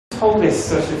home is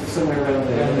sort of somewhere around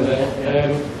there.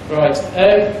 Right.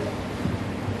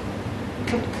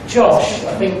 Josh,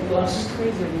 I think last.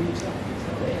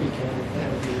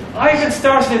 I even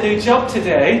started a new job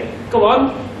today. Go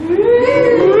on. Do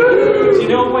you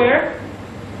know where?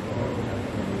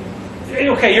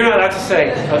 Okay, you're not allowed to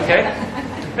say. Okay.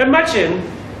 Imagine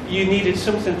you needed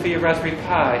something for your Raspberry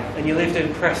Pi and you lived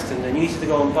in Preston and you needed to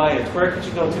go and buy it. Where could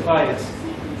you go to buy it?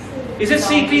 Is it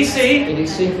CPC? It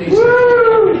is CPC.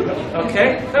 Woo!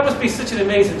 Okay, that must be such an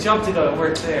amazing job to go and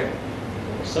work there.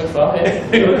 So far, yeah.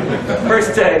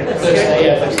 First day. First day,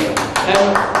 yeah. First day.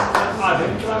 I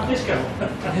didn't have discount.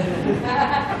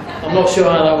 I'm not sure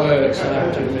how that works, I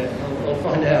have to admit. I'll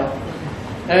find out.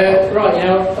 Right,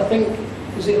 now, I think,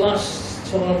 was it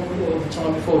last time or the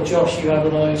time before, Josh, you had one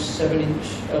of those 7-inch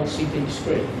LCD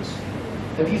screens.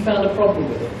 Have you found a problem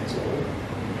with it at all?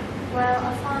 Well,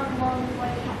 I found one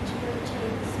where you had to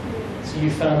rotate the screen. So you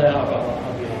found out about that,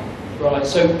 have you? Right,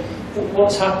 so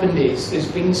what's happened is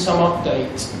there's been some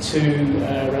update to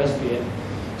Raspbian.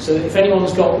 So if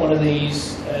anyone's got one of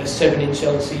these 7-inch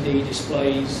LCD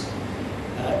displays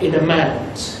in a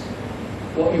mount,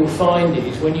 what you'll find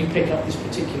is when you pick up this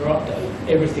particular update,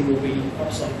 everything will be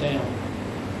upside down.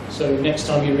 So next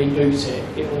time you reboot it,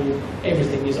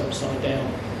 everything is upside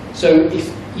down. So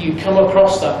if you come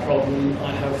across that problem,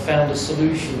 I have found a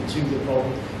solution to the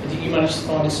problem. Did you manage to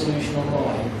find a solution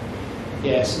online?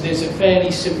 Yeah, so there's a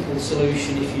fairly simple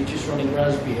solution if you're just running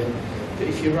Raspbian. But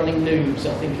if you're running Noobs,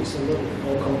 I think it's a little bit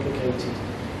more complicated.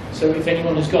 So if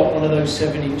anyone has got one of those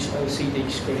 7-inch LCD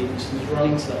screens and is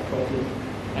running into that problem,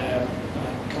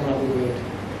 come have a word.